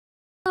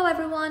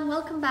everyone,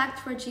 welcome back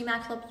to our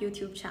GMAT Club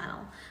YouTube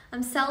channel.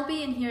 I'm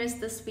Selby and here is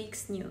this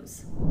week's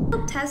news.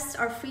 Club tests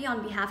are free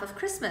on behalf of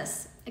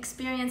Christmas.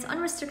 Experience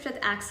unrestricted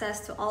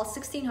access to all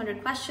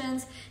 1600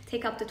 questions,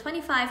 take up to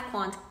 25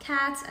 quant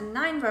cats and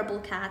 9 verbal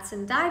cats,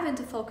 and dive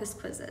into focus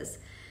quizzes.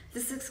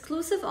 This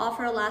exclusive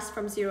offer lasts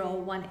from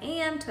 01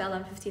 a.m. to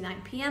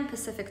 11:59 p.m.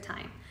 Pacific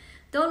time.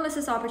 Don't miss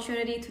this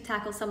opportunity to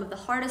tackle some of the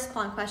hardest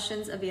quant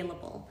questions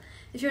available.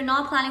 If you're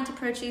not planning to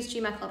purchase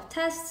GMAT Club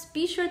tests,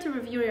 be sure to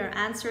review your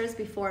answers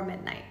before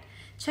midnight.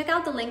 Check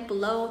out the link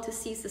below to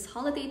seize this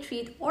holiday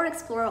treat or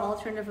explore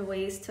alternative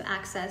ways to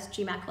access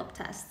GMAT Club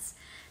tests.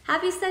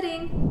 Happy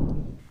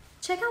studying!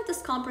 Check out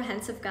this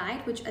comprehensive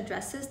guide which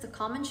addresses the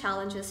common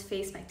challenges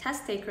faced by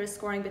test takers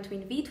scoring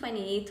between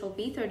V28 till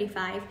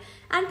V35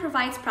 and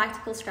provides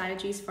practical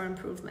strategies for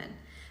improvement.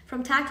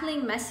 From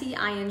tackling messy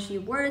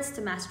ing words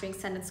to mastering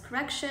sentence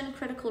correction,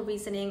 critical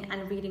reasoning,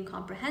 and reading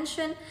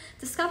comprehension,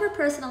 discover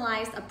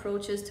personalized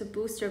approaches to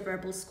boost your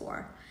verbal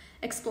score.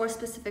 Explore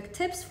specific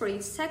tips for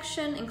each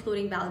section,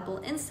 including valuable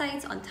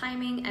insights on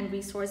timing and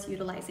resource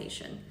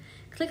utilization.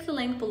 Click the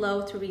link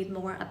below to read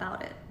more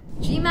about it.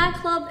 GMAT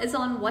Club is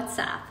on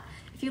WhatsApp.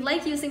 If you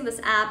like using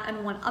this app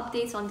and want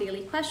updates on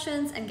daily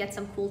questions and get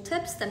some cool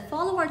tips, then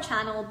follow our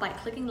channel by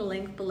clicking the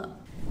link below.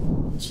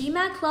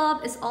 GMAT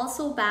Club is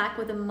also back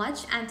with a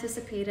much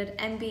anticipated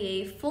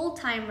MBA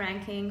full-time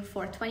ranking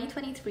for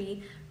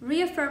 2023,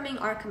 reaffirming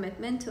our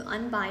commitment to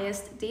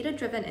unbiased,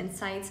 data-driven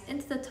insights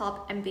into the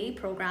top MBA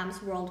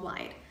programs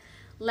worldwide.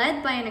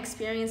 Led by an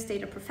experienced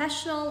data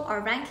professional,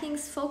 our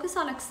rankings focus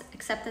on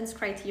acceptance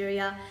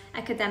criteria,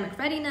 academic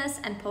readiness,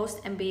 and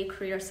post-MBA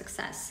career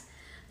success.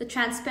 The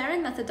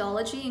transparent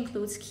methodology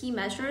includes key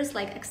measures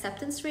like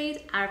acceptance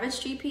rate,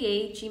 average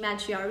GPA,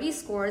 GMAT GRE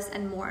scores,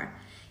 and more.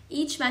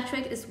 Each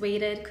metric is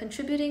weighted,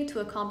 contributing to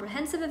a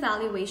comprehensive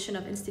evaluation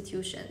of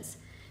institutions.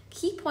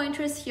 Key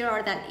pointers here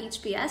are that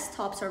HBS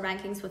tops our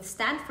rankings with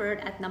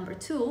Stanford at number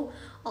 2,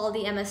 all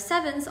the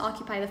MS7s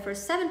occupy the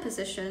first 7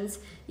 positions,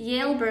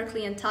 Yale,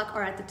 Berkeley, and Tuck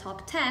are at the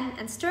top 10,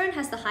 and Stern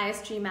has the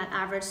highest GMAT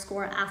average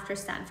score after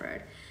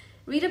Stanford.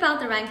 Read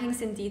about the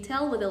rankings in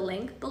detail with a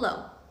link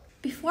below.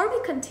 Before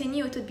we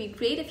continue, it would be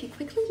great if you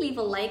quickly leave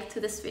a like to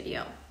this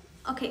video.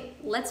 Okay,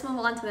 let's move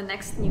on to the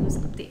next news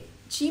update.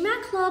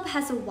 GMAT Club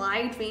has a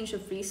wide range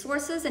of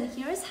resources, and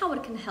here's how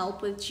it can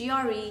help with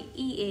GRE,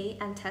 EA,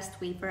 and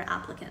test waiver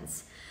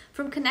applicants.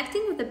 From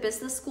connecting with the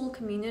business school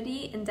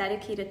community in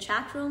dedicated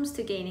chat rooms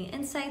to gaining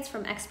insights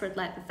from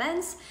expert-led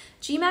events,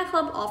 GMAT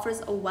Club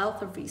offers a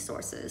wealth of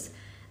resources.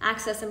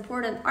 Access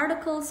important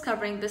articles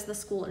covering business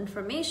school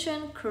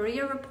information,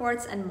 career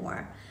reports, and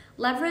more.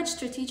 Leverage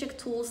strategic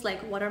tools like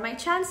What Are My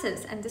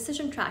Chances and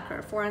Decision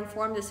Tracker for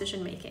informed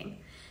decision making.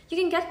 You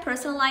can get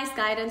personalized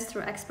guidance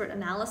through expert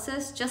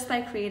analysis just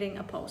by creating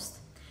a post.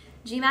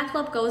 GMAT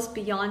Club goes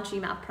beyond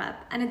GMAT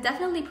prep, and it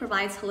definitely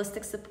provides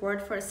holistic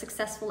support for a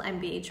successful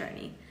MBA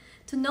journey.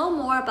 To know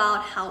more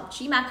about how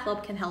GMAT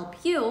Club can help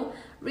you,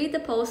 read the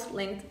post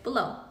linked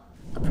below.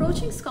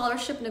 Approaching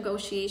scholarship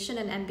negotiation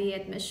and MBA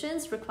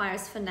admissions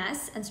requires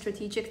finesse and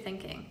strategic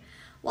thinking.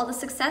 While the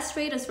success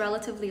rate is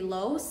relatively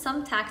low,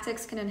 some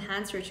tactics can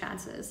enhance your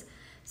chances.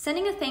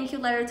 Sending a thank you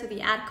letter to the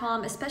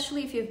AdCom,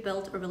 especially if you've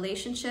built a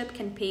relationship,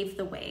 can pave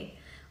the way.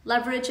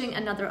 Leveraging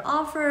another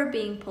offer,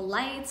 being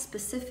polite,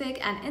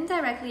 specific, and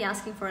indirectly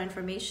asking for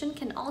information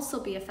can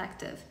also be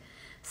effective.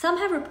 Some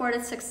have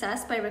reported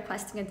success by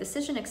requesting a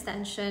decision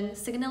extension,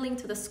 signaling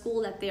to the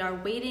school that they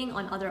are waiting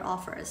on other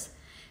offers.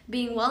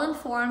 Being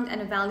well-informed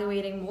and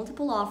evaluating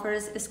multiple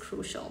offers is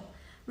crucial.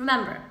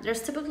 Remember,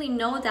 there's typically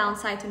no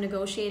downside to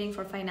negotiating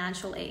for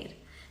financial aid.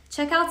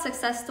 Check out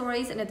success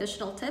stories and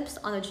additional tips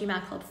on the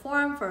GMAT Club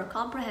forum for a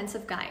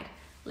comprehensive guide,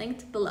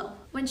 linked below.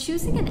 When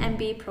choosing an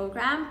MBA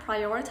program,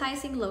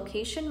 prioritizing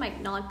location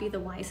might not be the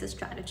wisest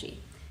strategy.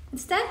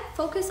 Instead,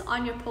 focus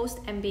on your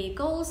post-MBA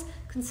goals,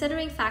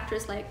 considering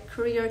factors like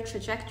career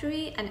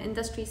trajectory and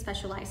industry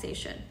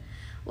specialization.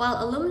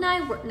 While alumni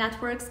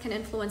networks can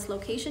influence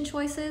location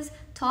choices,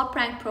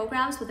 top-ranked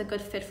programs with a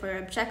good fit for your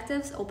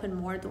objectives open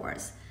more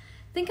doors.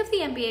 Think of the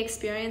MBA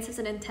experience as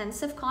an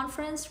intensive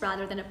conference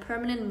rather than a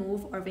permanent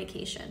move or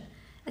vacation.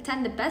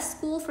 Attend the best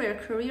school for your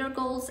career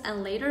goals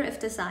and later, if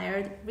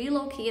desired,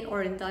 relocate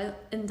or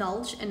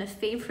indulge in a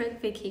favorite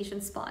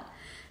vacation spot.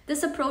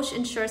 This approach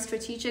ensures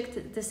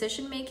strategic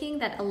decision-making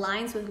that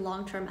aligns with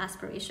long-term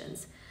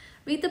aspirations.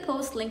 Read the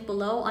post linked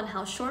below on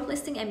how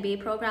shortlisting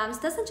MBA programs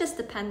doesn't just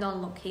depend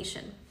on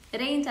location. It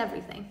ain't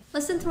everything.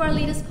 Listen to our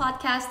latest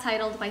podcast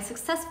titled My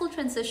Successful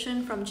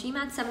Transition from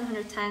GMAT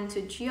 710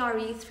 to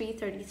GRE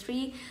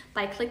 333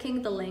 by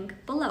clicking the link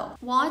below.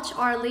 Watch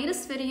our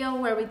latest video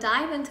where we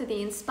dive into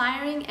the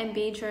inspiring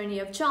MBA journey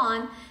of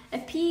John, a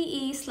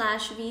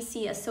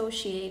PE/VC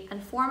associate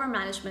and former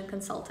management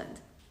consultant.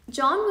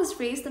 John was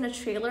raised in a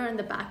trailer in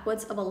the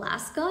backwoods of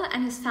Alaska,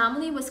 and his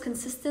family was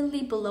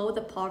consistently below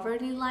the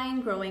poverty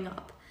line growing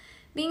up.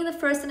 Being the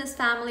first in his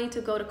family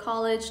to go to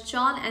college,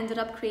 John ended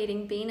up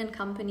creating Bain &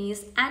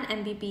 Company's and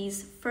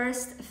MBB's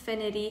first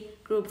affinity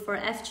group for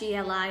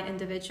FGLI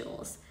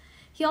individuals.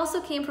 He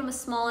also came from a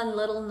small and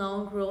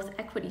little-known growth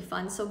equity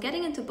fund, so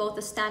getting into both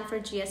the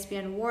Stanford, GSB,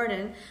 and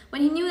Wharton,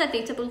 when he knew that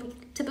they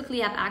typically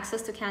have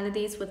access to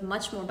candidates with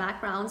much more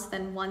backgrounds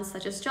than ones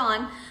such as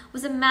John,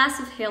 was a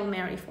massive Hail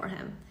Mary for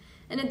him.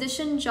 In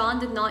addition, John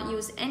did not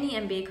use any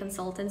MBA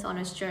consultants on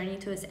his journey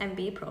to his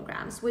MBA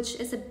programs, which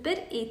is a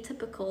bit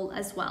atypical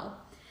as well.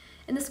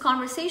 In this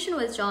conversation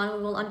with John,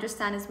 we will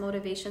understand his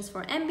motivations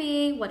for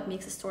MBA, what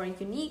makes a story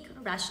unique,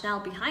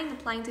 rationale behind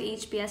applying to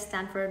HBS,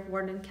 Stanford,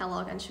 Wharton,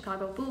 Kellogg, and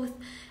Chicago Booth,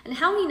 and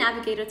how he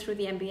navigated through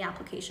the MBA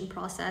application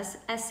process,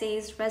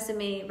 essays,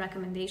 resume,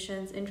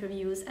 recommendations,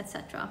 interviews,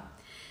 etc.,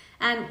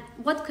 and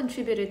what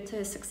contributed to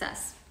his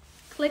success.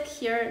 Click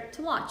here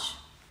to watch.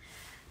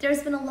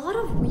 There's been a lot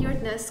of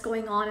weirdness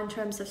going on in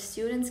terms of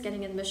students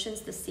getting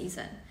admissions this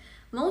season.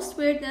 Most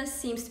weirdness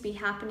seems to be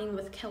happening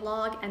with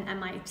Kellogg and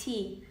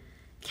MIT.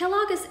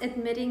 Kellogg is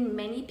admitting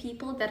many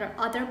people that are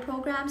other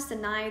programs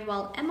denied,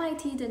 while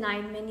MIT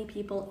denied many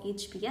people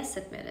HBS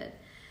admitted.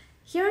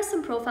 Here are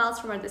some profiles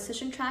from our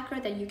decision tracker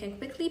that you can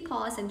quickly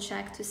pause and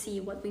check to see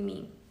what we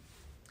mean.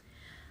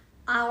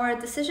 Our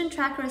decision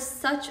tracker is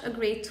such a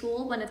great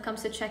tool when it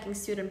comes to checking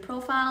student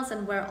profiles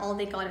and where all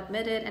they got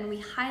admitted, and we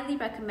highly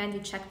recommend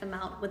you check them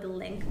out with the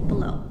link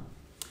below.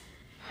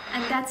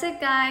 And that's it,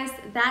 guys.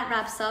 That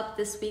wraps up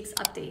this week's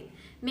update.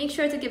 Make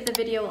sure to give the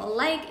video a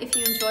like if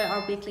you enjoy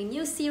our weekly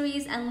news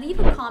series, and leave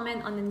a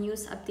comment on the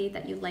news update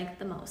that you liked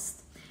the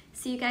most.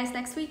 See you guys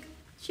next week.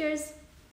 Cheers!